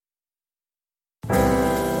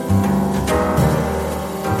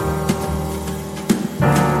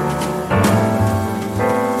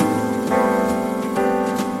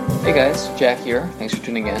guys, Jack here. Thanks for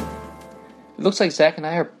tuning in. It looks like Zach and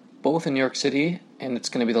I are both in New York City, and it's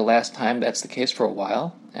going to be the last time that's the case for a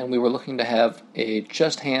while. And we were looking to have a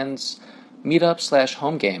Just Hands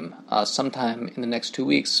meetup/home game sometime in the next 2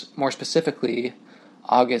 weeks, more specifically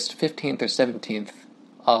August 15th or 17th,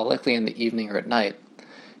 likely in the evening or at night.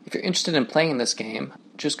 If you're interested in playing this game,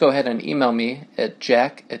 just go ahead and email me at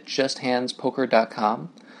jack@justhandspoker.com,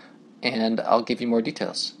 and I'll give you more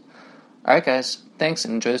details. All right, guys. Thanks,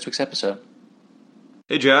 and enjoy this week's episode.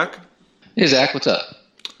 Hey, Jack. Hey, Zach. What's up?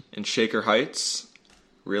 In Shaker Heights.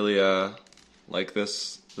 Really like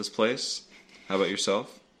this place. How about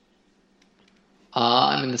yourself?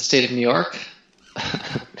 I'm in the state of New York.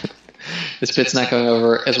 This bit's not going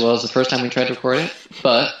over as well as the first time we tried to record it,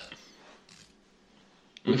 but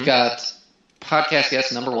we've got podcast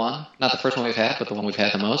guest number one. Not the first one we've had, but the one we've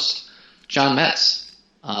had the most. John Metz.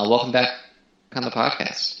 Welcome back on the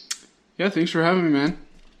podcast. Yeah, thanks for having me, man.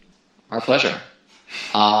 Our pleasure.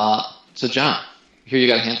 So, John, here you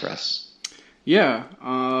got a hand for us. Yeah,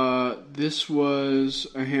 this was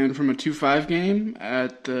a hand from a 2-5 game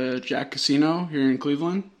at the Jack Casino here in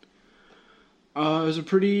Cleveland. It was a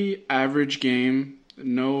pretty average game.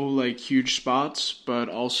 No, huge spots, but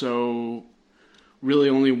also really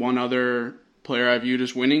only one other player I viewed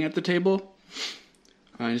as winning at the table.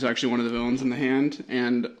 He's actually one of the villains in the hand,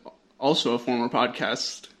 and also a former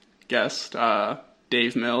podcast guest,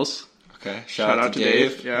 Dave Mills. Okay, shout out to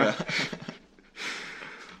Dave. Yeah.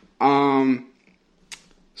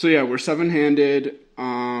 So yeah, we're 7-handed,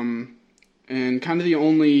 and kind of the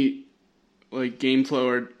only game flow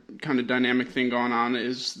or kind of dynamic thing going on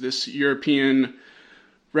is this European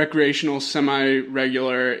recreational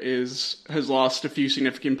semi-regular has lost a few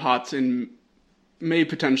significant pots and may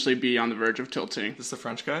potentially be on the verge of tilting. This is the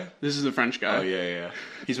French guy? This is the French guy. Oh, yeah.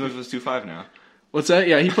 He's moved to 2-5 now. What's that?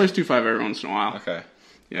 Yeah, he plays 2-5 every once in a while. Okay.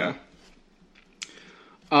 Yeah.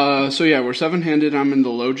 So yeah, we're 7-handed. I'm in the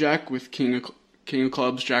low jack with King of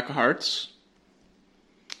Clubs, Jack of Hearts.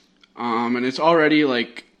 And it's already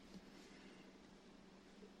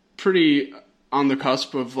pretty on the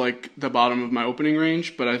cusp of the bottom of my opening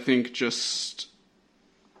range, but I think just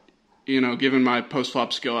given my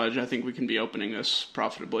post-flop skill edge, I think we can be opening this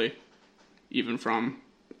profitably, even from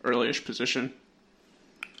early-ish position.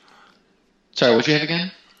 Sorry, what'd you have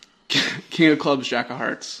again? King of Clubs, Jack of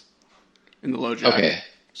Hearts in the low jack. Okay.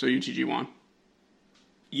 So UTG 1.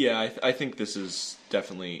 Yeah, I think this is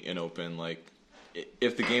definitely an open.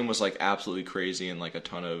 If the game was absolutely crazy and a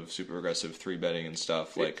ton of super aggressive 3-betting and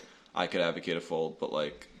stuff, I could advocate a fold, but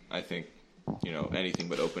I think anything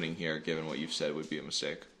but opening here, given what you've said, would be a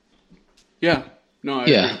mistake. Yeah. No, I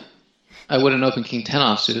agree. I wouldn't open King 10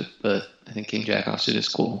 offsuit, but I think King Jack offsuit is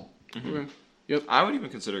cool. Mm-hmm. Okay. Yep. I would even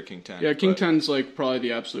consider King 10. Yeah, King 10's probably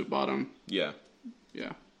the absolute bottom. Yeah.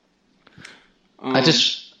 Yeah. I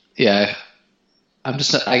guess I'm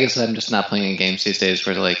just not playing in games these days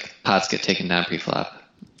where pots get taken down pre-flop.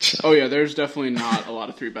 So. Oh yeah, there's definitely not a lot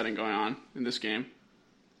of 3-betting going on in this game.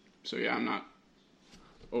 So yeah, I'm not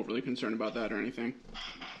overly concerned about that or anything.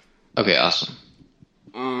 Okay, awesome.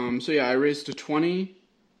 So yeah, I raised to 20.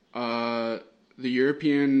 The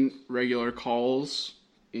European regular calls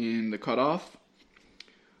in the cutoff.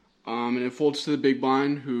 And it folds to the big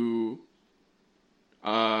blind, who,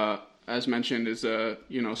 as mentioned, is a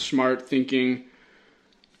smart thinking.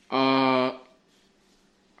 I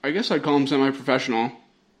guess I'd call him semi-professional.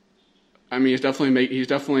 I mean, he's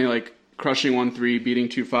definitely crushing 1-3, beating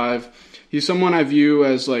 2-5. He's someone I view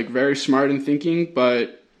as very smart in thinking,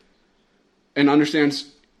 and understands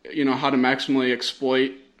how to maximally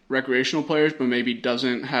exploit recreational players, but maybe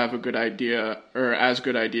doesn't have a good idea or as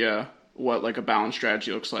good idea what a balanced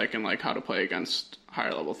strategy looks like and how to play against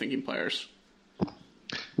higher level thinking players.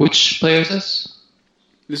 Which player is this?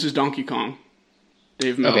 This is Donkey Kong.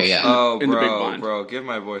 Dave Mills. Okay, yeah. In the big blind. Bro, give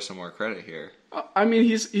my boy some more credit here. I mean,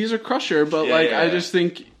 he's a crusher, but Yeah. I just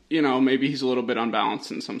think maybe he's a little bit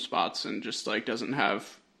unbalanced in some spots and just doesn't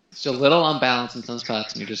have. It's a little unbalanced in some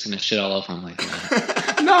spots, and you're just gonna shit all over him like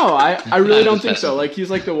that. No, I really don't think so. He's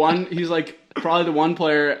the one. He's probably the one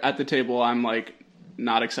player at the table I'm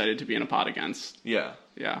not excited to be in a pot against. Yeah.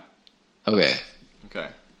 Yeah. Okay.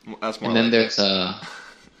 That's more. And then there's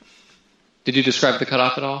Did you describe the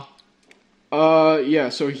cutoff at all? Yeah.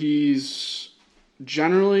 So he's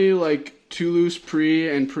generally too loose pre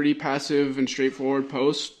and pretty passive and straightforward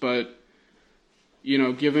post, but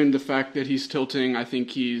given the fact that he's tilting, I think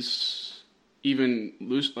he's even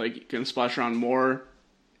loose, can splash around more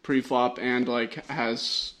pre-flop and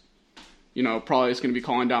has probably is going to be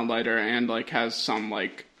calling down lighter and has some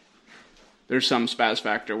there's some spaz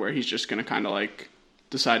factor where he's just going to kind of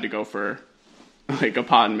decide to go for like a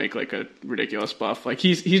pot and make like a ridiculous bluff. Like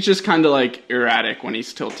he's just kind of like erratic when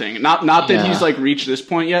he's tilting. Not that he's like reached this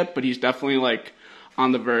point yet, but he's definitely like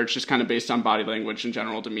on the verge, just kind of based on body language and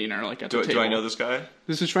general demeanor. Like at the table. Do I know this guy?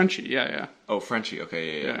 This is Frenchie. Yeah. Oh, Frenchie.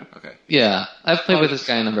 Okay, yeah. Okay. Yeah, I've played with this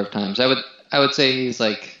guy a number of times. I would say he's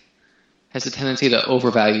like has a tendency to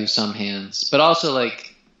overvalue some hands, but also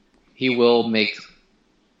like he will make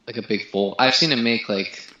like a big fold. I've seen him make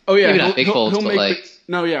like maybe not big folds, but like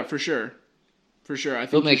for sure. I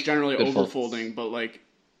think he's generally overfolding, but like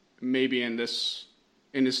maybe in this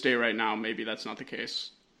state right now, maybe that's not the case.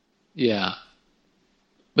 Yeah,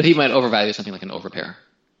 but he might overvalue something like an overpair.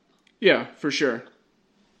 Yeah, for sure.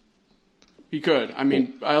 He could. I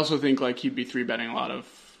mean, I also think like he'd be 3-betting a lot of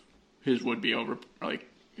his would-be over, like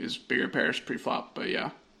his bigger pairs pre-flop. But yeah.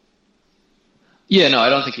 Yeah, no, I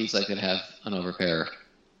don't think he's likely to have an overpair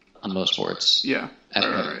on most boards. Yeah.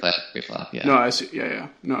 After having flat pre-flop. Yeah. No, I see. Yeah.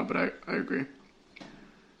 No, but I agree.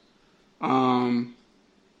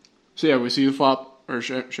 So yeah, we see the flop, or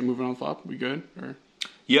should move it on flop? We good? Or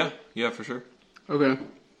Yeah, for sure. okay.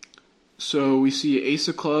 So we see ace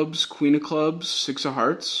of clubs, queen of clubs, 6 of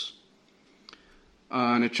hearts,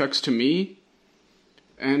 and it checks to me.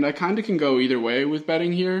 And I kind of can go either way with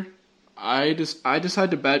betting here. I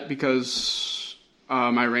decide to bet because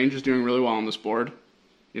my range is doing really well on this board.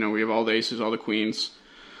 You know, we have all the aces, all the queens,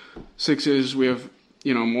 sixes. We have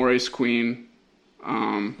more ace queen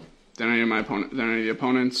than any of the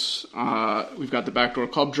opponents. We've got the backdoor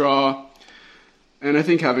club draw. And I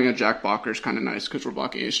think having a jack blocker is kind of nice because we're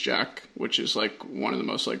blocking ace jack, which is like one of the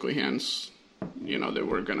most likely hands, that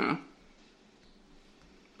we're gonna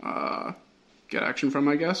get action from,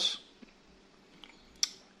 I guess.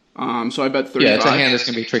 So I bet 35. Yeah, it's a hand that's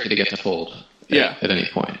gonna be tricky to get to fold. At any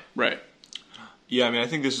point. Right. Yeah, I mean, I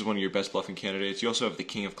think this is one of your best bluffing candidates. You also have the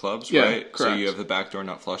king of clubs, yeah, right? Correct. So you have the backdoor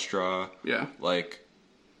nut flush draw. Yeah.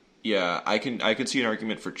 I can see an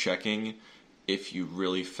argument for checking if you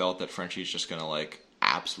really felt that Frenchie's just gonna like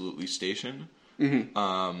absolutely station.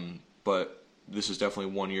 Mm-hmm. But this is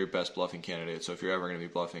definitely one of your best bluffing candidates. So if you're ever gonna be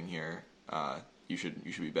bluffing here, you should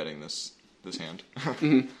be betting this hand.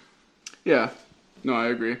 Mm-hmm. Yeah. No, I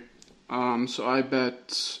agree. So I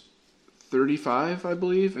bet 35, I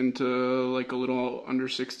believe, into like a little under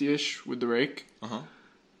 60-ish with the rake.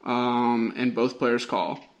 And both players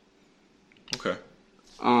call. Okay.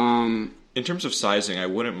 In terms of sizing, I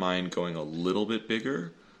wouldn't mind going a little bit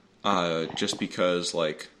bigger, just because,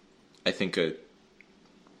 like, I think I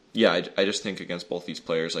just think against both these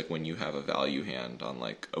players, like, when you have a value hand on,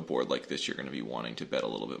 like, a board like this, you're going to be wanting to bet a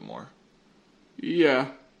little bit more. Yeah.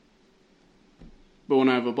 But when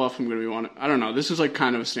I have a bluff, I'm going to be wanting... I don't know. This is, like,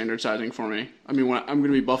 kind of a standard sizing for me. I mean, I'm going to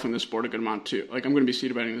be bluffing this board a good amount, too. Like, I'm going to be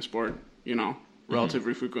seated betting this board,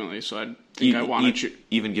 relatively frequently, so I think I want to...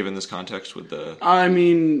 Even given this context with the... I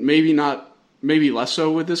mean, maybe less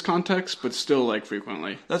so with this context, but still, like,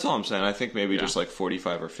 frequently. That's all I'm saying. I think maybe just, like,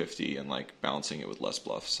 45 or 50 and, like, balancing it with less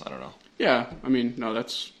bluffs. I don't know. Yeah, I mean, no,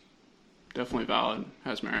 that's definitely valid,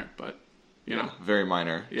 has merit, but, you know. Very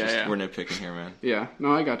minor. Yeah. We're nitpicking here, man. Yeah,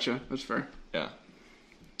 no, I gotcha. That's fair. Yeah.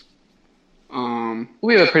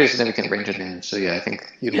 We have a pretty significant range advantage, so yeah, I think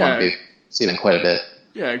you'd want to be seeing quite a bit.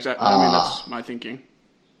 Yeah, exactly. I mean, that's my thinking.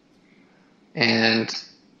 And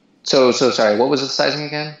so sorry, what was the sizing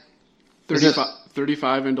again?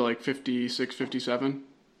 35 into like 56, 57.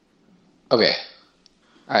 Okay.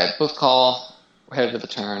 All right, both call. We're headed to the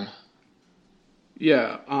turn.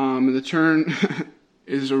 Yeah, the turn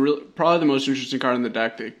is probably the most interesting card in the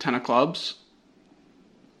deck, the 10 of clubs.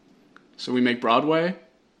 So we make Broadway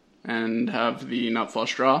and have the nut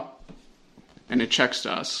flush draw, and it checks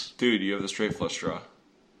to us. Dude, you have the straight flush draw.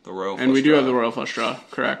 The royal flush draw. And we do have the royal flush draw,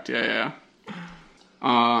 correct, yeah.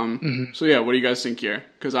 So yeah, what do you guys think here?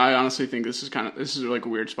 Because I honestly think this is like a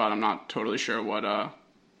weird spot. I'm not totally sure what...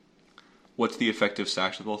 What's the effective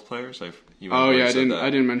stacks with both players? I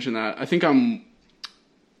didn't mention that. I think I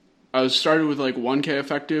was started with like 1K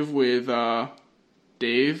effective with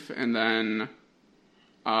Dave, and then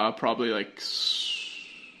probably like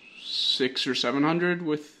 600 or 700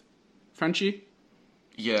 with Frenchie.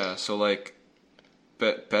 Yeah, so like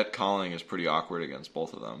bet calling is pretty awkward against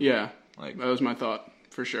both of them. Yeah, like that was my thought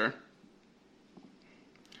for sure.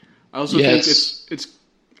 I also think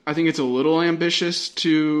I think it's a little ambitious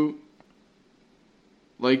to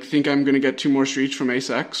like think I'm gonna get 2 more streets from Ace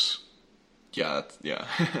X. Yeah.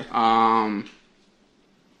 And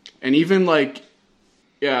even like,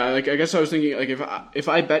 yeah, like I guess I was thinking like if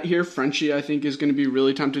I bet here, Frenchie I think is going to be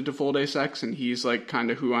really tempted to fold Ace X, and he's like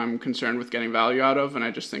kind of who I'm concerned with getting value out of, and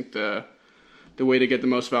I just think the way to get the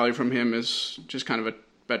most value from him is just kind of a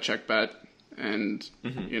bet check bet. and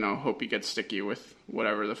hope he gets sticky with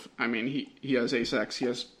whatever he has ace X, he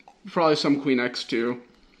has probably some queen X too.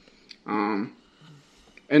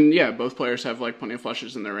 And yeah, both players have like plenty of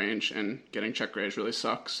flushes in their range, and getting check raised really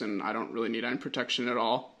sucks, and I don't really need any protection at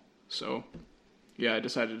all. So yeah, I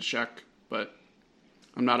decided to check, but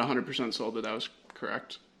I'm not 100% sold that was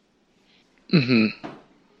correct.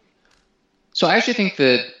 So I actually think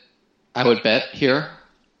that I would bet here.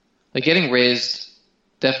 Like, getting raised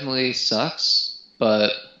definitely sucks,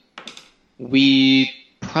 but we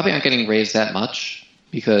probably aren't getting raised that much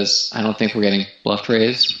because I don't think we're getting bluffed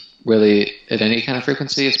raised really at any kind of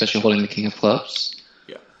frequency, especially holding the king of clubs.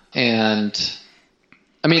 Yeah. And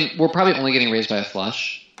I mean, we're probably only getting raised by a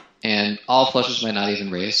flush, and all flushes might not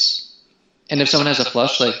even raise. And if someone has a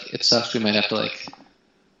flush, like, it sucks. We might have to like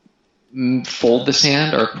fold this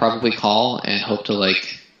hand or probably call and hope to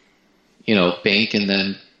like, bank and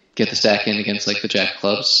then get the stack in against like the jack of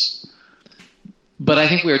clubs. But I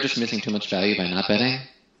think we are just missing too much value by not betting.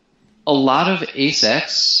 A lot of ace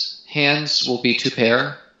X hands will be two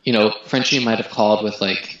pair. Frenchie might have called with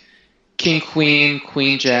like king queen,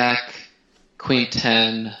 queen jack, queen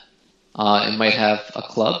 10. It might have a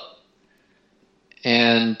club.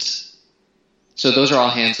 And so those are all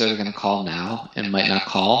hands that are going to call now and might not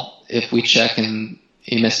call. If we check and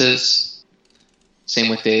he misses, same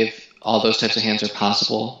with Dave. All those types of hands are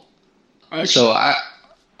possible. I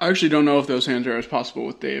actually don't know if those hands are as possible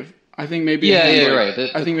with Dave. I think maybe you're right.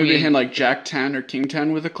 Maybe a hand like Jack 10 or King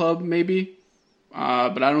 10 with a club, maybe.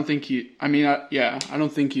 But I don't think I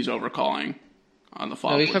don't think he's overcalling on the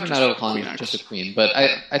flop. No, he's probably not overcalling with just a queen. But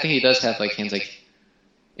I think he does have like hands like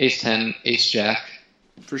ace 10, ace jack.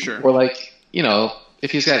 For sure. Or like,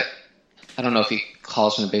 if he's got, I don't know if he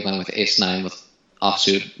calls from the big line with ace 9 with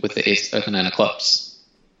offsuit with the ace or the 9 of clubs.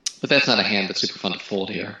 But that's not a hand that's super fun to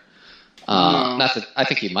fold here. No. Not that I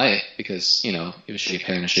think he might, because he was a shitty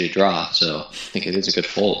pair and a shitty draw, so I think it is a good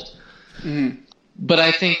fold. Mm-hmm. But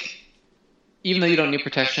I think even though you don't need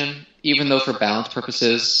protection, even though for balance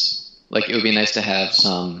purposes, like, it would be nice to have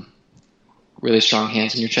some really strong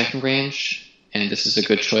hands in your checking range, and this is a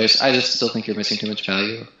good choice. I just still think you're missing too much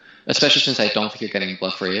value, especially since I don't think you're getting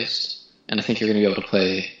bluff raised, and I think you're going to be able to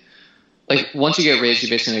play. Like, once you get raised, you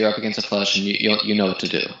basically know you're up against a flush, and you know what to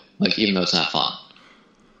do. Like, even though it's not fun.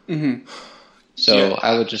 Mm-hmm. So Yeah.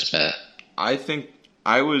 I would just bet. I think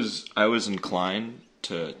I was inclined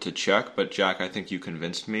to check, but Jack, I think you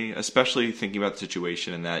convinced me, especially thinking about the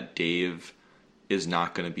situation and that Dave is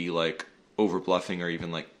not going to be like over bluffing or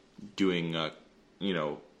even like doing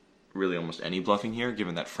really almost any bluffing here,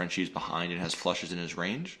 given that Frenchie's behind and has flushes in his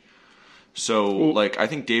range. So I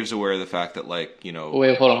think Dave's aware of the fact that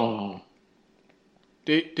Wait, hold on.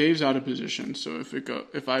 Dave's out of position, so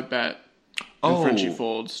if I bet and Frenchie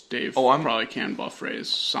folds, Dave probably can bluff raise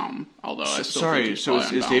some. Although I still think he's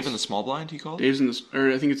probably is Dave in the small blind? He called. Dave's in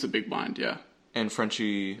I think it's the big blind. Yeah, and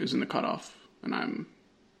Frenchie is in the cutoff, and I'm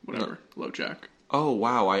low jack. Oh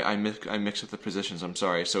wow, I mixed up the positions. I'm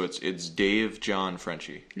sorry. So it's Dave, John,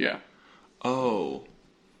 Frenchie. Yeah. Oh.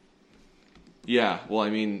 Yeah. Well, I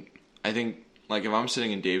mean, I think like if I'm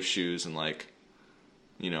sitting in Dave's shoes and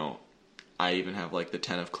I even have like the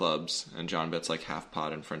 10 of clubs and John bets like half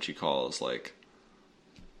pot and Frenchie calls like.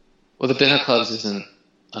 Well, the 10 of clubs isn't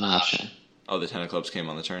an option. Oh, the 10 of clubs came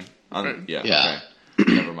on the turn? Right. Yeah.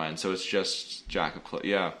 Okay. Never mind. So it's just Jack of clubs.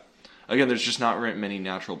 Yeah. Again, there's just not many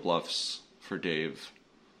natural bluffs for Dave.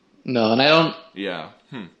 No, and I don't. Yeah.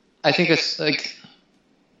 I think it's like.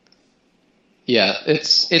 Yeah,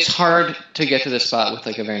 it's hard to get to this spot with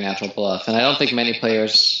like a very natural bluff, and I don't think many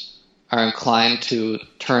players are inclined to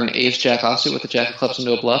turn ace jack offsuit with the jack of clubs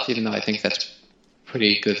into a bluff, even though I think that's a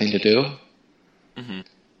pretty good thing to do. Mm-hmm.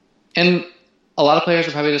 And a lot of players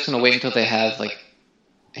are probably just going to wait until they have like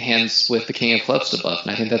hands with the king of clubs to bluff,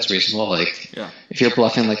 and I think that's reasonable. Like, if you're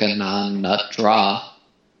bluffing like a non-nut draw,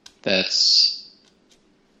 that's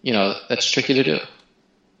tricky to do.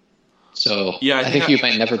 So yeah, I think you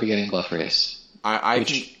might never be getting bluff raised.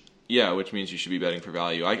 Which means you should be betting for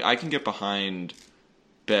value. I can get behind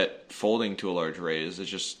bet folding to a large raise. It's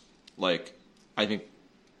just like I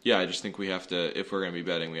just think we have to, if we're going to be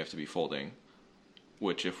betting, we have to be folding.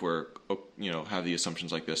 Which if we're have the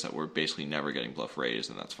assumptions like this that we're basically never getting bluff raised,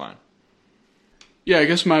 then that's fine. Yeah, I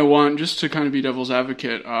guess my one, just to kind of be devil's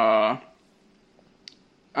advocate. I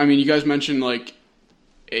mean, you guys mentioned like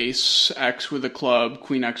ace X with a club,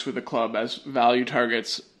 queen X with a club as value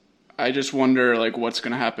targets. I just wonder like what's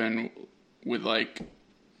going to happen with like,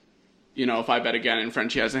 if I bet again and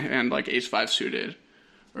Frenchie has a hand like ace 5 suited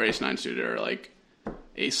or ace 9 suited or like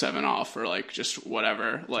ace 7 off or like just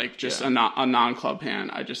whatever, like just a non-club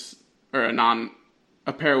hand. Or a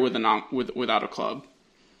a pair with without a club.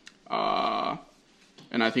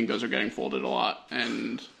 And I think those are getting folded a lot.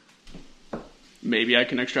 And maybe I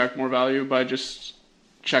can extract more value by just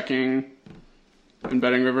checking and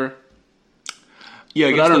betting river. Yeah,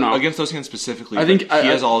 I don't know. Against those hands specifically, I think he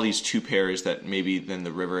has all these two pairs that maybe then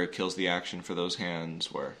the river kills the action for those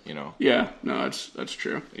hands where, Yeah, no, that's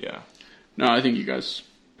true. Yeah. No, I think you guys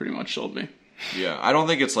pretty much sold me. Yeah, I don't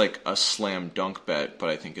think it's like a slam dunk bet, but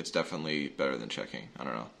I think it's definitely better than checking. I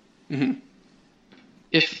don't know. Mm-hmm.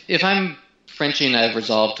 If I'm Frenchie and I've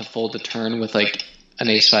resolved to fold the turn with like an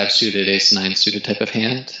ace-5 suited, ace-9 suited type of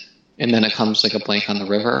hand, and then it comes like a blank on the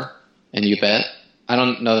river, and you bet, I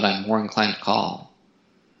don't know that I'm more inclined to call.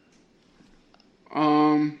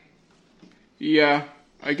 Yeah,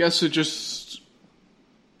 I guess it just...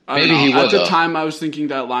 Maybe he would, At the though. time, I was thinking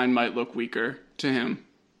that line might look weaker to him,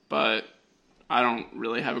 but I don't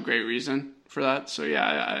really have a great reason for that. So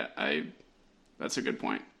yeah, I that's a good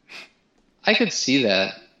point. I could see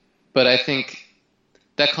that, but I think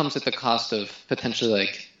that comes at the cost of potentially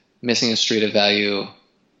like missing a street of value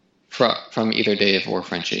from either Dave or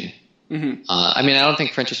Frenchie. Mm-hmm. I mean, I don't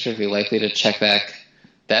think Frenchie's particularly likely to check back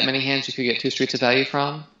that many hands you could get 2 streets of value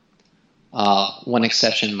from. One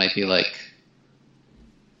exception might be like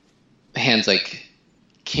hands like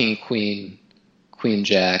King, Queen, Queen,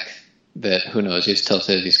 Jack, that who knows, he's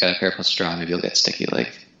tilted, he's got a pair plus draw, maybe he'll get sticky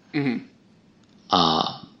like. Mm-hmm.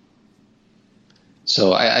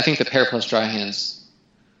 So I think the pair plus draw hands,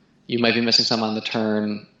 you might be missing some on the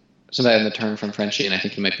turn, somebody on the turn from Frenchie, and I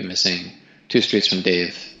think you might be missing 2 streets from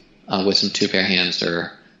Dave with some 2 pair hands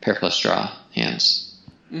or pair plus draw hands.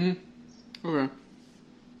 Mm-hmm. Okay.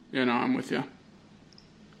 Yeah, no, I'm with you.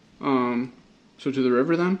 So to the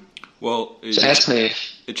river then? Well, So as played,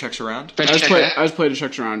 it checks around? Frenchie check back? As played, it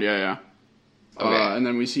checks around, yeah. Okay. And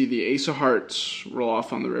then we see the ace of hearts roll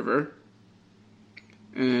off on the river.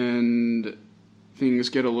 And things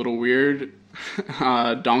get a little weird.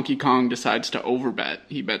 Donkey Kong decides to overbet.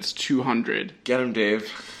 He bets 200. Get him,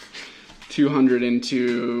 Dave. 200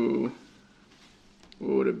 into...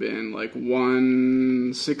 what would have been, like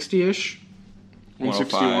 160-ish?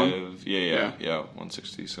 105. Yeah,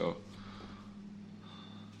 160, so...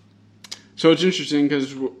 So it's interesting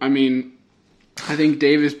because, I mean, I think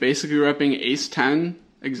Dave is basically repping ace-10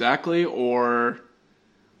 exactly, or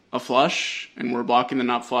a flush, and we're blocking the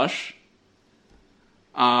not flush.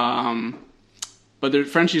 But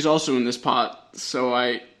Frenchie's also in this pot, so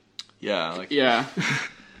Yeah, yeah.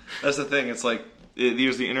 That's the thing. It's like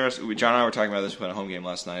there's the interesting. John and I were talking about this at a home game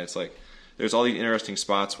last night. It's like there's all these interesting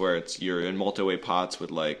spots where you're in multi-way pots with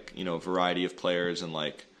like variety of players, and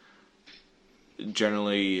like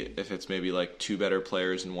generally if it's maybe like 2 better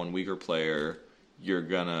players and 1 weaker player, you're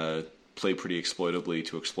gonna play pretty exploitably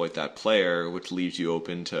to exploit that player, which leaves you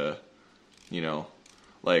open to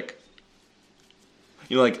like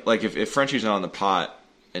if Frenchie's not on the pot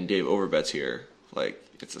and Dave overbets here, like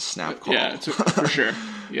it's a snap call. Yeah, for sure.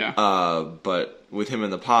 Yeah. But with him in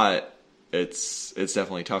the pot, it's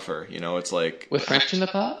definitely tougher. It's like With French in the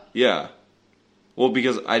pot? yeah. Well,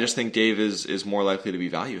 because I just think Dave is more likely to be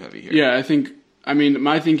value heavy here. Yeah, I mean,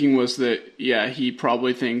 my thinking was that, yeah, he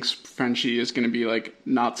probably thinks Frenchie is going to be, like,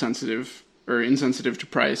 not sensitive or insensitive to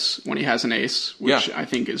price when he has an ace, which I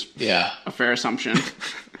think is a fair assumption.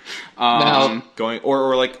 Now, Going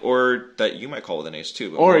or that you might call with an ace too,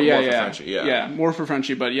 but or more for Frenchie. Yeah, more for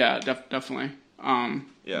Frenchie, but yeah, definitely.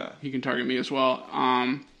 Yeah. He can target me as well.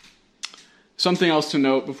 Something else to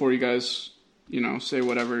note before you guys, say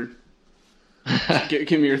whatever.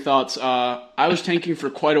 Give me your thoughts. I was tanking for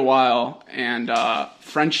quite a while, and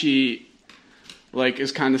Frenchie, like,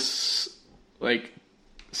 is kind of like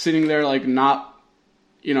sitting there, like, not,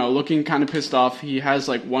 looking kind of pissed off. He has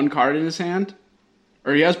like 1 card in his hand,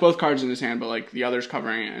 or he has both cards in his hand, but like the other's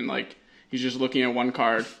covering it, and like he's just looking at 1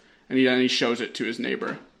 card, and then he shows it to his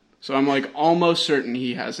neighbor. So I'm like almost certain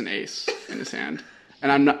he has an ace in his hand,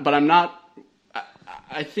 and I'm not.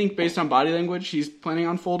 I think based on body language, he's planning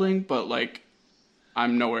on folding, but like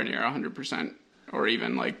I'm nowhere near 100% or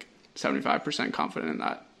even like 75% confident in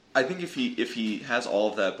that. I think if he has all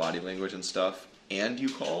of that body language and stuff, and you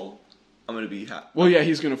call, I'm gonna be happy. Well, yeah,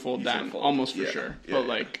 he's gonna fold He's then, gonna fold. almost for Yeah, sure. yeah, But yeah.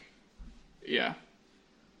 like, yeah.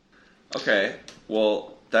 Okay,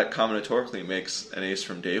 well that combinatorically makes an ace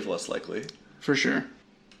from Dave less likely. For sure.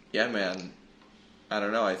 Yeah, man. I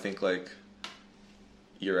don't know. I think like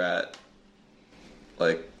you're at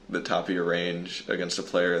like the top of your range against a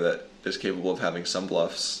player that is capable of having some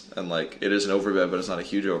bluffs, and like it is an overbet, but it's not a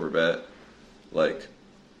huge overbet. Like,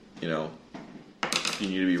 you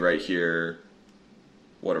need to be right here.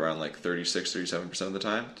 What, around like 36-37% of the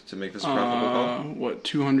time to make this a profitable call? What,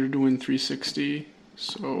 200 to win 360?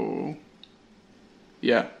 So,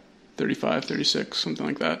 yeah, 35, 36, something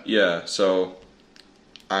like that. Yeah, so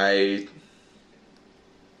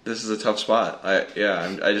this is a tough spot. I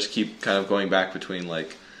just keep kind of going back between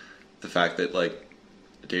like the fact that like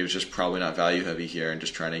Dave's just probably not value heavy here and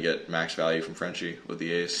just trying to get max value from Frenchie with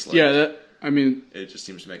the ace. Like, Yeah, it just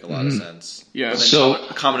seems to make a lot of sense. Yeah. But then So-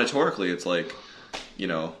 combinatorically, it's like,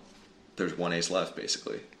 there's one ace left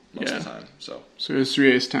basically most of the Yeah. time. So so it's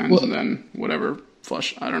 3 ace 10s Well- and then whatever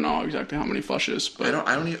flush. I don't know exactly how many flushes, but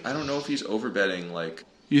I don't know if he's overbetting. Like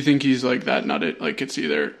you think he's like that nutted? Like it's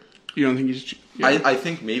either you don't think he's. Yeah. I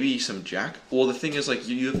think maybe some jack. Well, the thing is like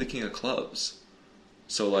you have the king of clubs,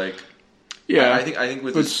 so like. yeah, I think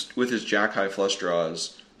with But his jack high flush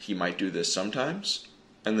draws, he might do this sometimes,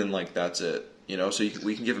 and then like that's it. So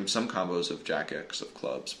we can give him some combos of jack X of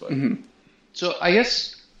clubs, but So I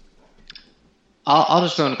guess I'll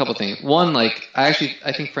just throw in a couple things. One, like I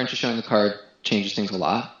think French is showing the card changes things a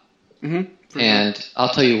lot, and I'll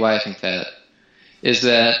tell you why I think that is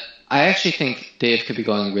that I actually think Dave could be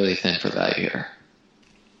going really thin for value here.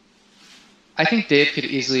 I think Dave could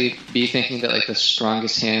easily be thinking that like the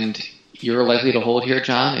strongest hand you're likely to hold here,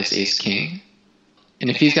 John, is ace king. And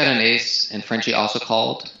if he's got an ace and Frenchie also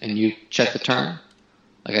called and you check the turn,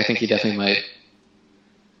 like I think he definitely might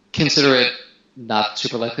consider it not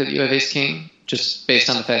super likely that you have ace king, just based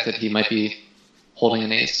on the fact that he might be holding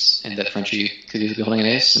an ace and that Frenchie could easily be holding an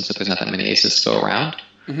ace, and so there's not that many aces to go around.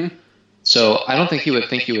 So I don't think he would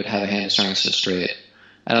think you would have a hand as strong as a straight.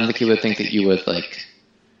 I don't think he would think that you would like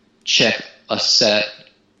check a set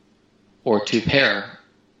or two pair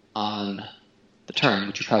on the turn,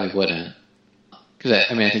 which you probably wouldn't. Because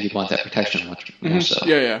I think you'd want that protection much more so.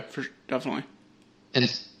 yeah, definitely. And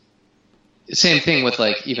same thing with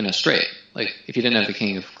like even a straight. Like if you didn't have the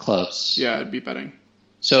king of clubs. Yeah, I'd be betting.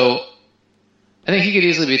 So I think he could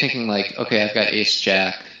easily be thinking like, okay, I've got ace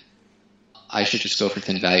jack. I should just go for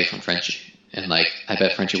thin value from Frenchie. And like I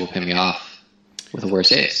bet Frenchie will pin me off with a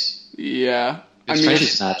worse ace. Yeah, Because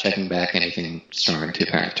Frenchie's not checking back anything stronger than two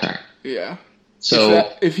parent turn. yeah.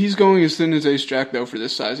 So If he's going as thin as ace jack though for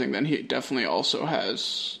this sizing, then he definitely also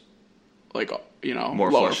has like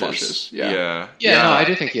more lower flushes. Yeah. yeah, no, I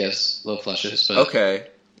do think he has low flushes, but Okay,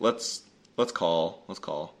 let's call.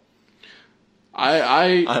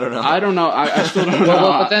 I don't know. I don't know. I still don't know.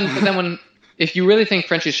 well, but then when if you really think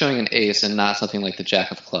Frenchie's showing an ace and not something like the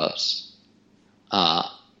jack of clubs,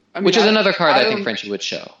 which is another card I think don't- Frenchie would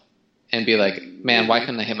show, and be like, man, why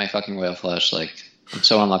couldn't I hit my fucking royal flush? Like I'm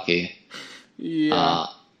so unlucky. Yeah.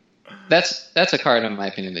 That's a card in my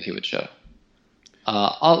opinion that he would show.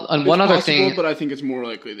 And It's one other possible, thing, but I think it's more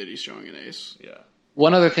likely that he's showing an ace. Yeah.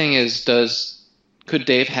 one other thing is, could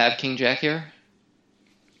Dave have king jack here?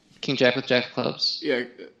 King jack with jack of clubs? Yeah,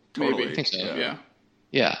 Totally. maybe. I think so. Yeah.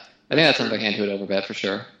 Yeah, I think that's another hand he would overbet for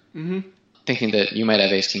sure. Thinking that you might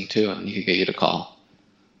have ace king too, and he could get you to call.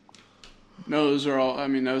 No, those are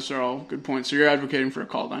all good points. So you're advocating for a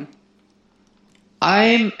call then?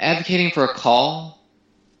 I'm advocating for a call,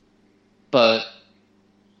 but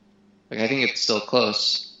like I think it's still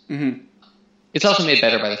close. It's also made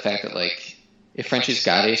better by the fact that like if Frenchie's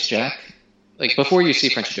got ace jack, like before you see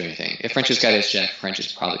Frenchie do anything, if Frenchie's got ace jack,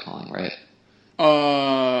 Frenchie's probably calling, right?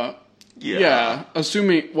 Yeah.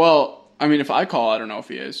 Assuming, well, I mean, if I call, I don't know if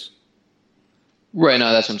he is. Right.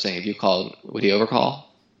 No, that's what I'm saying. If you called, would he overcall?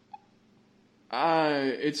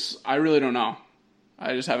 I really don't know.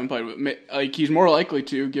 I just haven't played with, like, he's more likely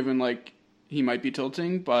to, given, like, he might be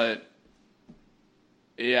tilting, but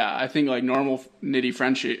yeah, I think, like, normal nitty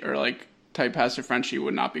Frenchie, or, like, type passive Frenchie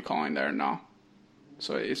would not be calling there, no.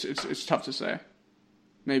 So it's tough to say.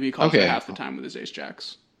 Maybe he calls Okay. it half the time with his ace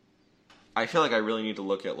jacks. I feel like I really need to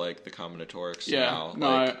look at like the combinatorics Yeah, now. no,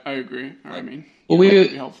 Like, I agree. I mean, Well, that would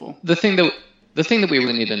be helpful. the thing that we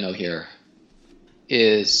really need to know here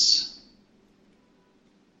is,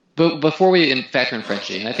 but before we factor in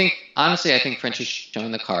Frenchie, and I think Frenchie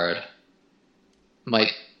showing the card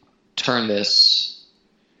might turn this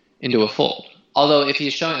into a fold. Although if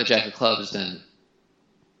he's showing the jack of clubs, then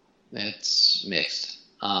it's mixed.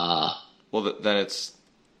 well, then it's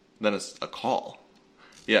a call.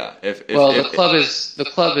 Yeah. If the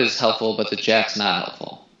club is helpful, but the jack's not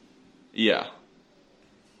helpful. Yeah.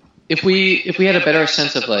 If we had a better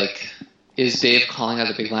sense of like, is Dave calling out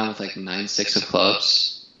the big line with like 9-6 of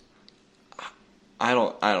clubs? I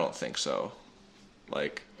don't think so.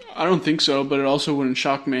 Like I don't think so, but it also wouldn't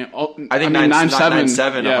shock me. I think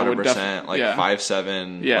 9-7, yeah, 100%. Like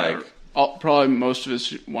 5-7. Yeah, Like probably most of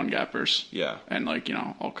his one gappers. yeah. And like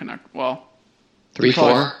all connect well.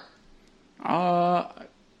 3-4.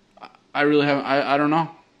 I really haven't. I don't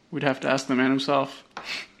know. We'd have to ask the man himself.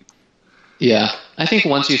 Yeah, I think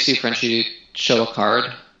once you see Frenchie show a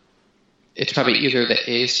card, it's probably either the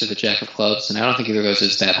ace or the jack of clubs, and I don't think either of those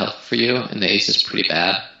is that helpful for you, and the ace is pretty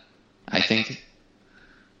bad, I think.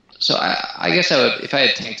 So I guess I would, if I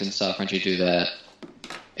had tanked and saw Frenchie do that,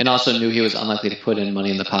 and also knew he was unlikely to put in money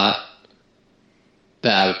in the pot,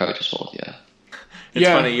 then I would probably just fold, yeah. It's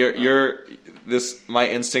funny, my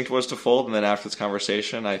instinct was to fold, and then after this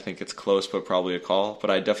conversation, I think it's close, but probably a call.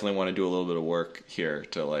 But I definitely want to do a little bit of work here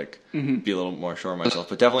to be a little more sure of myself.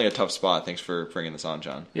 But definitely a tough spot. Thanks for bringing this on,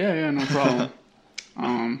 John. Yeah, no problem.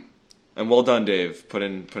 And well done, Dave. Put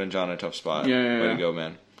in John in a tough spot. Yeah. Way to go,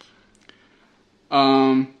 man.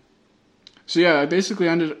 So yeah, I basically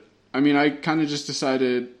ended. I mean, I kind of just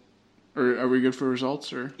decided. Or are we good for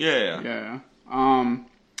results? Or Yeah.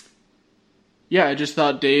 Yeah, I just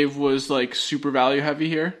thought Dave was like super value heavy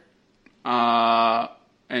here, and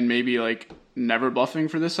maybe like never bluffing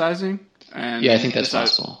for this sizing. And yeah, I think that's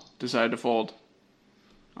possible. Decided to fold.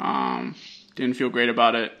 Didn't feel great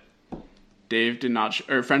about it. Dave did not,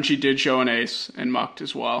 or Frenchie did show an ace and mucked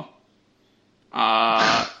as well.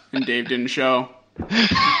 And Dave didn't show.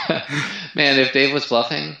 Man, if Dave was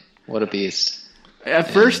bluffing, what a beast!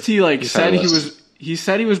 At first, he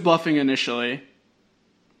said he was bluffing initially,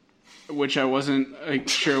 which I wasn't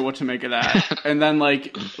sure what to make of that. And then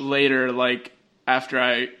later, after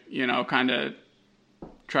I kind of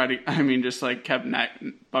tried to, just kept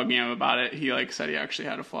bugging him about it. He said he actually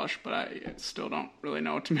had a flush, but I still don't really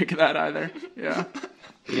know what to make of that either. Yeah.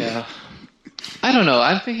 Yeah. I don't know.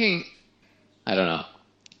 I'm thinking. I don't know.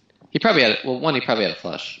 He probably had. Well, one, he probably had a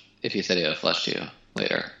flush. If he said he had a flush to you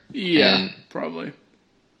later. Yeah, probably.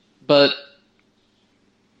 But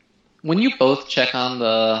when you both check on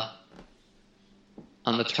the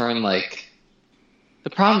turn, the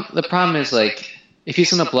problem is if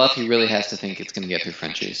he's gonna bluff, he really has to think it's gonna get through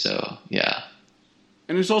Frenchie. So yeah.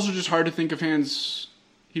 And it's also just hard to think of hands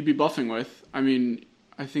he'd be bluffing with. I mean,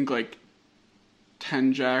 I think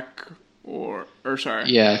 10 jack or sorry.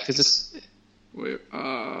 Yeah, because it's. Wait,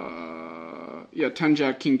 10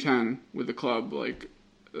 jack, king 10 with the club,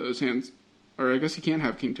 those hands, or I guess he can't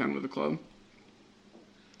have king 10 with the club.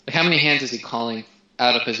 How many hands is he calling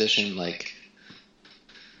out of position,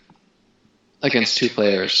 against two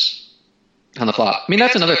players on the flop? I mean,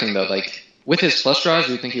 that's another thing, though. With his flush draws,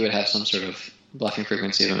 you would think he would have some sort of bluffing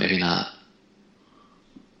frequency, but maybe not.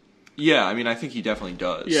 Yeah, I think he definitely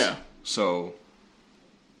does. Yeah. So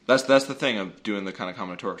that's the thing of doing the kind of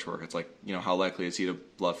combinatorics work. It's how likely is he to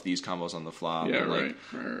bluff these combos on the flop? Yeah, and right.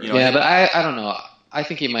 Yeah, but I don't know. I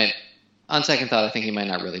think he might. On second thought, I think he might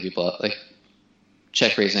not really be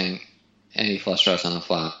check raising any flush draws on the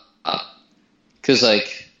flop, because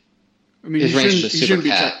his range is super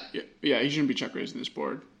cat. He shouldn't be check raising this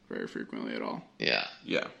board very frequently at all. Yeah.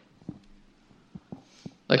 Yeah.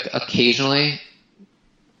 Occasionally,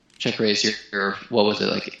 check raise your what was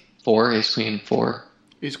it 4 ace queen 4.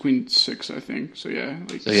 Ace queen 6, I think. So yeah,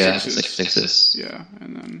 sixes. Sixes. Yeah,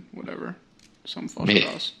 and then whatever, some flush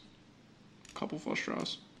draws, couple flush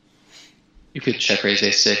draws. You could check raise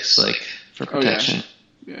ace 6 for protection.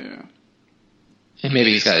 Oh, yeah. And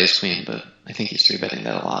maybe he's got ace queen, but I think he's 3-betting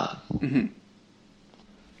that a lot. Mm-hmm.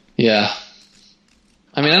 Yeah.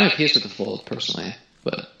 I'm appeased with the fold personally,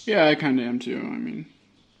 but yeah, I kind of am too.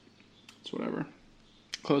 It's whatever.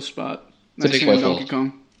 Close spot. It's a big white Donkey fold.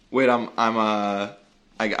 Kong. Wait,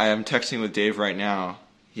 I am texting with Dave right now.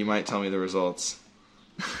 He might tell me the results.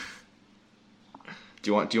 Do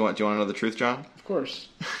you want to know the truth, John? Of course.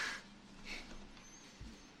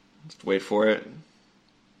 Just wait for it.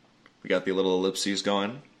 We got the little ellipses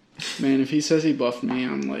going. Man, if he says he bluffed me,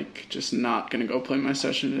 I'm just not gonna go play my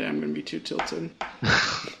session today. I'm gonna be too tilted.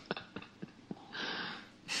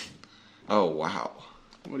 Oh wow!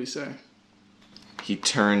 What'd he say? He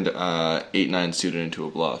turned 8-9 suited into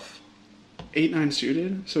a bluff. 8-9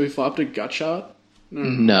 suited? So he flopped a gut shot?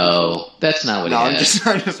 No, that's not what he had.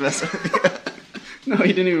 I'm just messing with you. No,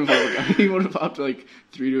 he didn't even flop a gut. He would have flopped 3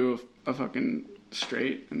 to a fucking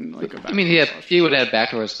straight and a back. He would have had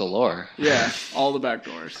backdoors galore. Yeah, all the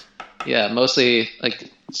backdoors. Yeah, mostly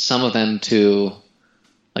some of them to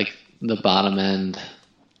the bottom end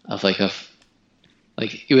of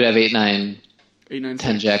you would have 8-9, 8-9,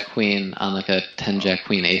 10 jack queen on a 10 jack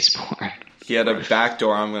queen ace board. He had a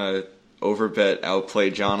backdoor. I'm gonna overbet outplay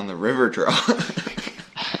John on the river draw.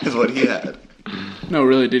 Is what he had. No,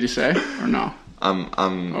 really? Did he say or no?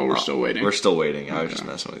 Oh, we're still waiting. We're still waiting. I was Okay. just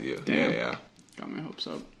messing with you. Damn. Yeah. Got my hopes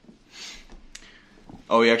up.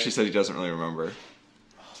 Oh, he actually said he doesn't really remember.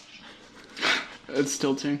 It's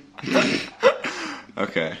tilting.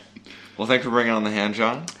 Okay. Well, thanks for bringing on the hand,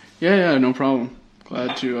 John. Yeah, no problem.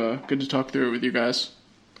 Glad to good to talk through it with you guys.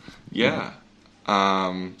 Yeah.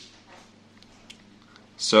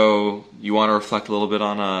 So you want to reflect a little bit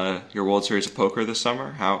on your World Series of Poker this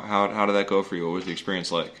summer? How did that go for you? What was the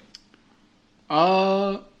experience like?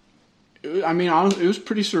 I mean, honestly, it was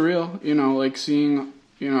pretty surreal. You know, like seeing,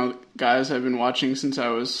 guys I've been watching since I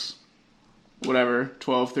was,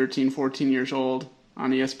 12, 13, 14 years old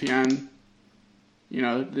on ESPN. You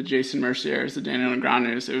know, the Jason Merciers, the Daniel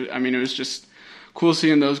Negreanu's. It was just cool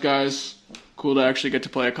seeing those guys. Cool to actually get to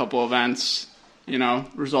play a couple events. You know,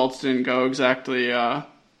 results didn't go exactly how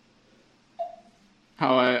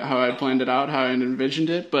I planned it out, how I envisioned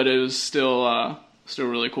it, but it was still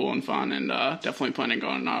really cool and fun, and definitely planning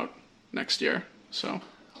on going out next year. So,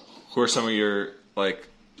 who are some of your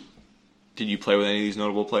did you play with any of these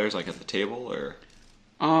notable players at the table or?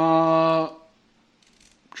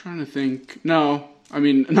 Trying to think. No, I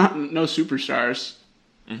mean no superstars.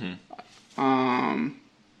 Mm-hmm.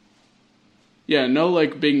 Yeah, no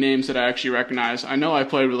big names that I actually recognize. I know I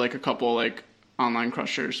played with a couple online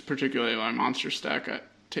crushers, particularly my Monster Stack at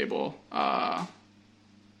table. Yeah,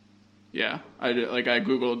 I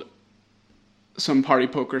googled some Party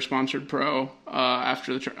Poker sponsored pro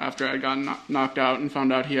after I got knocked out and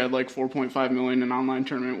found out he had 4.5 million in online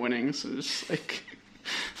tournament winnings. It was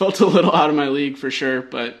felt a little out of my league for sure,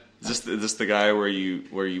 but. Is this the guy where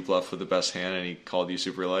you bluffed with the best hand and he called you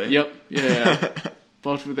super late? Yep. Yeah.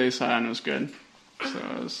 Both with ace high and it was good. So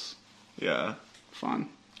it was fun.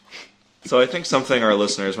 So I think something our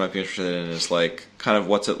listeners might be interested in is kind of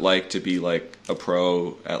what's it like to be a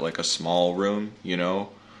pro at a small room,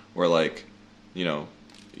 where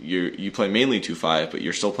you play mainly 2-5, but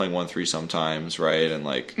you're still playing 1-3 sometimes, right? And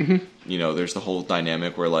there's the whole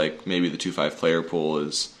dynamic where maybe the 2-5 player pool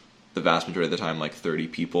is the vast majority of the time 30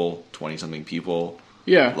 people, 20 something people.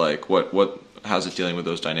 Yeah. How's it dealing with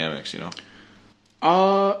those dynamics,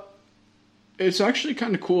 It's actually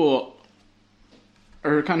kind of cool,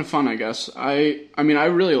 or kind of fun, I guess. I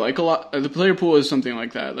really like a lot. The player pool is something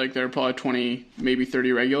like that. There are probably 20, maybe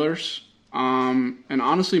 30 regulars. And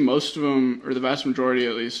honestly, most of them, or the vast majority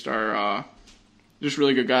at least, are just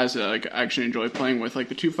really good guys that I actually enjoy playing with. The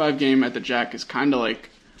 2-5 game at the Jack is kind of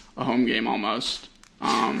like a home game almost.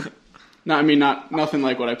 Nothing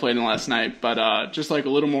like what I played in last night, but just a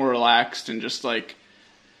little more relaxed and just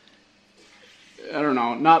I don't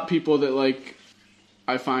know, not people that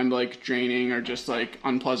I find draining or just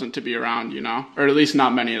unpleasant to be around, or at least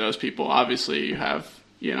not many of those people. Obviously you have,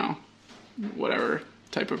 whatever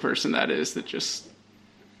type of person that is that just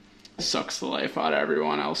sucks the life out of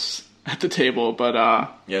everyone else at the table. But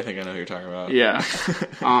yeah, I think I know who you're talking about. Yeah.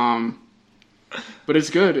 But it's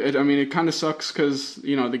good. It kind of sucks because,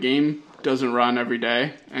 the game doesn't run every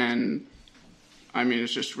day. And,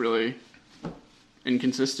 it's just really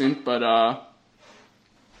inconsistent. But,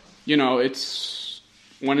 it's...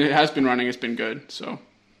 When it has been running, it's been good. So,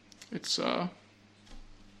 it's...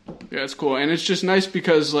 it's cool. And it's just nice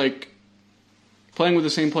because, playing with the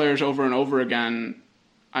same players over and over again,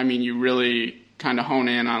 you really kind of hone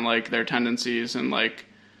in on, their tendencies and,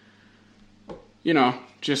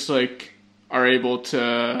 just, are able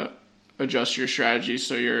to adjust your strategy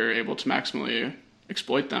so you're able to maximally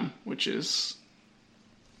exploit them, which is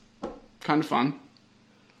kind of fun.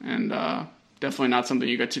 And definitely not something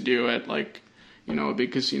you get to do at, a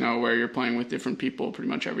big casino where you're playing with different people pretty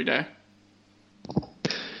much every day.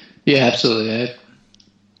 Yeah, absolutely.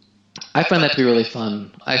 I find that to be really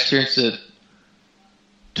fun. I experienced it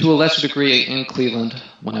to a lesser degree in Cleveland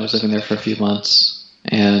when I was living there for a few months,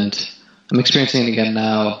 and I'm experiencing it again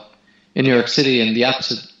now in New York City, and the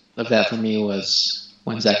opposite of that for me was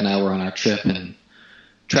when Zach and I were on our trip and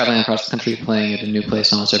traveling across the country playing at a new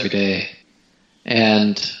place almost every day.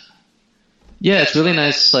 And yeah, it's really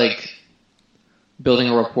nice, building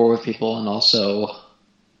a rapport with people, and also,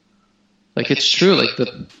 it's true,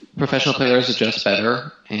 the professional players are just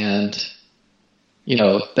better, and,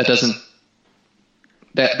 that doesn't,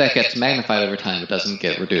 that gets magnified over time. It doesn't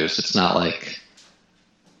get reduced. It's not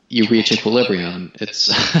you reach equilibrium. It's,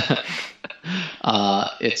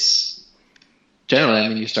 it's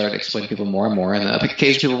generally, you start exploiting people more and more, and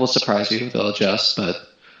occasionally people will surprise you. They'll adjust, but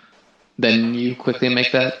then you quickly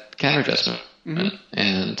make that counter adjustment. Mm-hmm.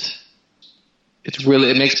 And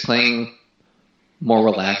it makes playing more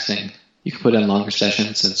relaxing. You can put in longer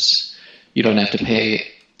sessions since you don't have to pay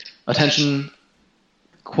attention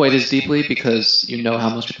quite as deeply because you know how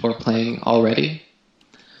most people are playing already.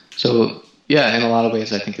 So, yeah, in a lot of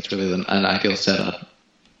ways, I think it's really an ideal setup.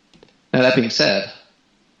 Now, that being said,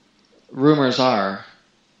 rumors are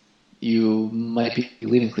you might be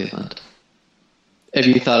leaving Cleveland. Have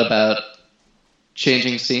you thought about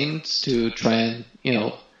changing scenes to try and,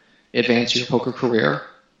 advance your poker career?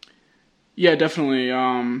 Yeah, definitely.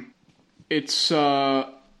 It's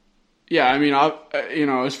yeah. I mean,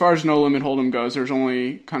 as far as No Limit Hold'em goes, there's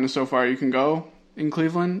only kind of so far you can go in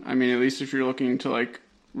Cleveland. I mean, at least if you're looking to like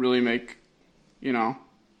really make, a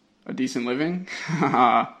decent living.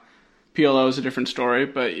 PLO is a different story,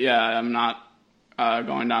 but yeah, I'm not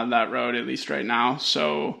going down that road at least right now.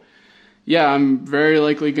 So yeah, I'm very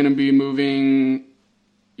likely going to be moving,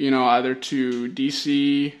 either to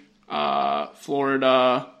DC,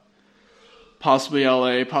 Florida, possibly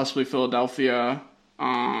LA, possibly Philadelphia.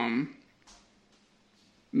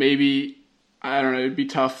 Maybe, I don't know, it'd be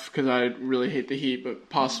tough because I really hate the heat, but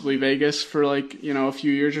possibly Vegas for like, a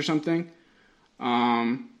few years or something.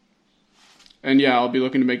 And yeah, I'll be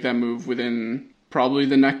looking to make that move within probably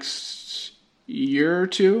the next year or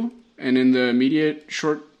two. And in the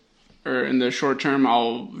in the short term,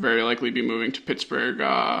 I'll very likely be moving to Pittsburgh,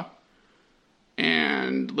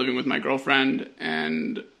 and living with my girlfriend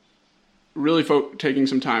and really taking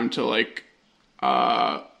some time to like,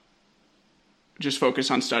 just focus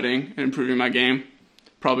on studying and improving my game,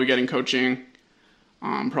 probably getting coaching,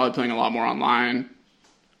 probably playing a lot more online.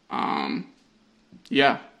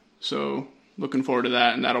 Yeah, so looking forward to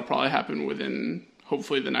that, and that'll probably happen within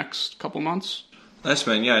hopefully the next couple months. Nice,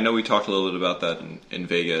 man. Yeah, I know we talked a little bit about that in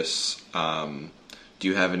Vegas. Do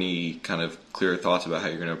you have any kind of clear thoughts about how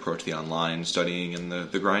you're going to approach the online studying and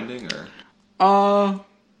the grinding, or?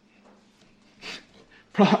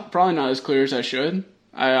 Probably not as clear as I should.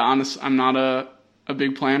 I'm not a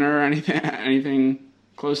big planner or anything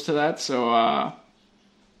close to that. So,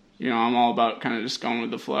 I'm all about kind of just going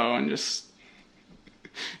with the flow and just,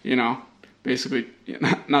 basically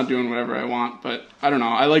not doing whatever I want. But I don't know.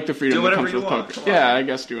 I like the freedom that comes with poker. Yeah, I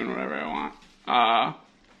guess doing whatever I want.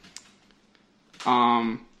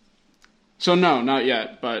 So no, not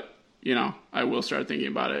yet. But I will start thinking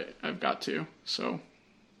about it. I've got to. So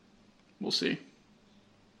we'll see.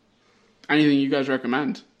 Anything you guys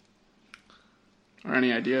recommend? Or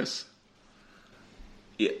any ideas?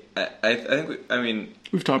 Yeah, I think,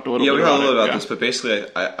 we've talked a little bit about it. Yeah, we talked a little about this, but basically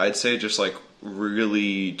I'd say just like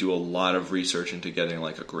really do a lot of research into getting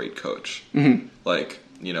like a great coach. Mm-hmm. Like,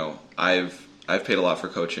 I've paid a lot for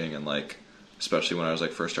coaching, and like, especially when I was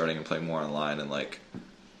like first starting and playing more online, and like,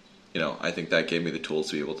 I think that gave me the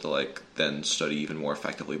tools to be able to like then study even more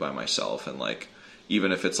effectively by myself, and like,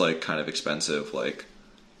 even if it's like kind of expensive, like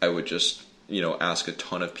I would just, ask a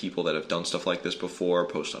ton of people that have done stuff like this before,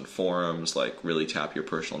 post on forums, like really tap your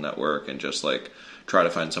personal network and just like try to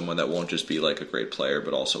find someone that won't just be like a great player,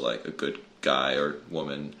 but also like a good guy or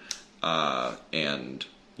woman, and,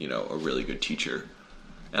 a really good teacher.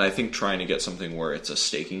 And I think trying to get something where it's a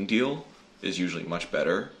staking deal is usually much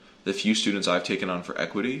better. The few students I've taken on for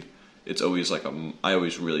equity, it's always like I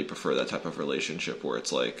always really prefer that type of relationship where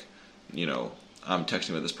it's like, I'm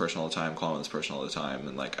texting with this person all the time, calling with this person all the time,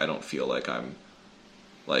 and like I don't feel like I'm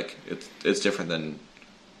like it's different than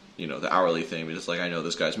the hourly thing, because like I know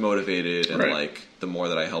this guy's motivated, and right. Like the more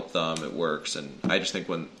that I help them, it works. And I just think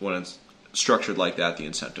when it's structured like that, the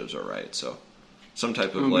incentives are right. So some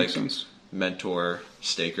type of like mentor,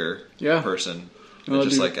 staker person that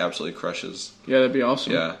just like absolutely crushes. Yeah, that'd be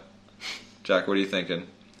awesome. Yeah, Jack, what are you thinking?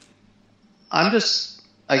 I'm just,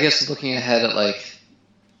 I guess, looking ahead at like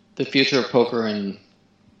the future of poker and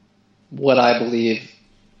what I believe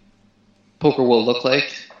poker will look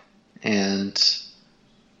like. And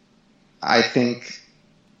I think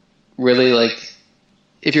really like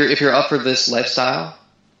if you're up for this lifestyle,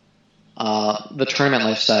 the tournament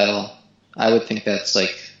lifestyle, I would think that's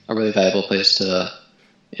like a really valuable place to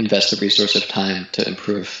invest a resource of time to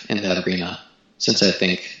improve in that arena, since I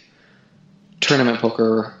think tournament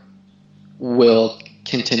poker will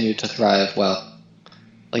continue to thrive while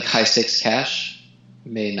like high stakes cash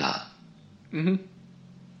may not. Mm-hmm.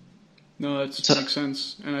 No, that makes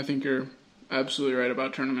sense. And I think you're absolutely right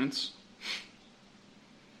about tournaments.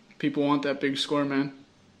 People want that big score, man.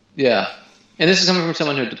 Yeah. And this is coming from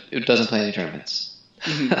someone who doesn't play any tournaments.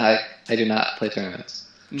 Mm-hmm. I do not play tournaments.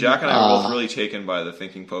 Jack and I were both really taken by the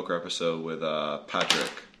Thinking Poker episode with Patrick,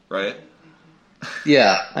 right?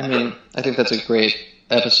 Yeah. I mean, I think that's a great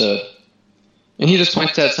episode. And he just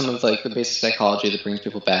points out some of like the basic psychology that brings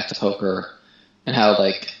people back to poker, and how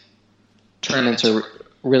like tournaments are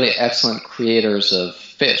really excellent creators of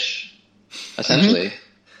fish, essentially.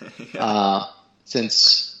 Mm-hmm. Yeah.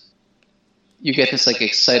 Since you get this like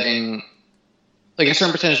exciting, like a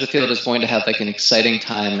certain percentage of the field is going to have like an exciting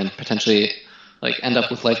time and potentially like end up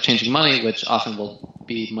with life-changing money, which often will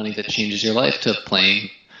be money that changes your life, to playing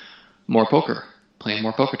more poker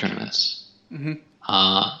tournaments.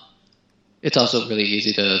 Mm-hmm. It's also really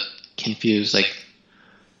easy to confuse like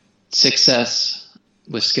success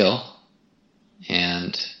with skill.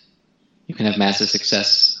 and you can have massive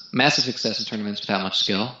success in tournaments without much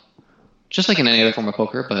skill, just like in any other form of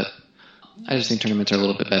poker. But I just think tournaments are a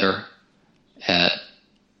little bit better at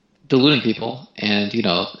deluding people, and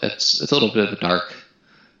it's a little bit of a dark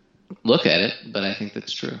look at it, but I think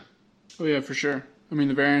that's true. Oh yeah, for sure. I mean,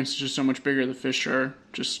 the variance is just so much bigger. The fish are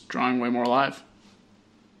just drawing way more live.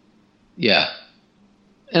 Yeah,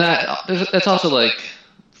 and that's also like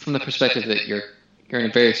from the perspective that you're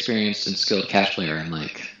a very experienced and skilled cash player, and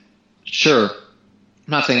like, sure, I'm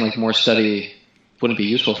not saying like more study wouldn't be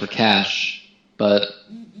useful for cash, but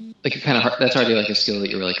like that's already like a skill that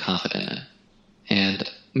you're really confident in, and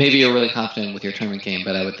maybe you're really confident with your tournament game,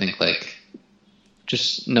 but I would think like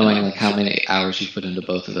just knowing like how many hours you put into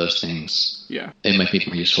both of those things, it might be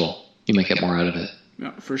more useful. You might get more out of it.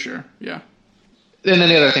 Yeah, for sure. Yeah. And then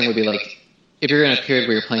the other thing would be like, if you're in a period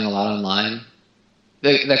where you're playing a lot online,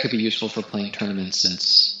 that could be useful for playing tournaments,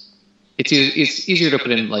 since it's easier to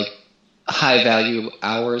put in like high value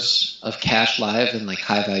hours of cash live than like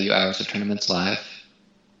high value hours of tournaments live.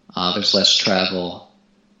 There's less travel.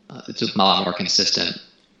 It's a lot more consistent.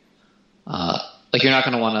 Like you're not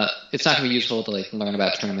going to want to. It's not going to be useful to like learn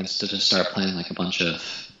about tournaments to just start playing like a bunch of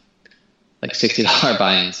like $60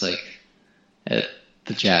 buy-ins like at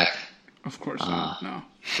the Jack. Of course not. No.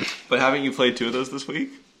 But haven't you played 2 of those this week?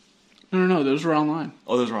 No. Those were online.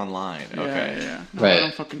 Oh, those were online. Okay. Yeah. No, right. I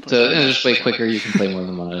don't fucking play So it's just way quicker. You can play more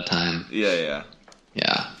than one at a time. Yeah.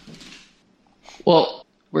 Well,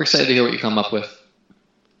 we're excited to hear what you come up with,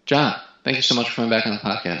 John. Thank you so much for coming back on the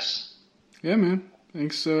podcast. Yeah, man.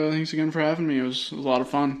 Thanks again for having me. It was a lot of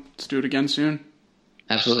fun. Let's do it again soon.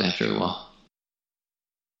 Absolutely, I'm sure we will.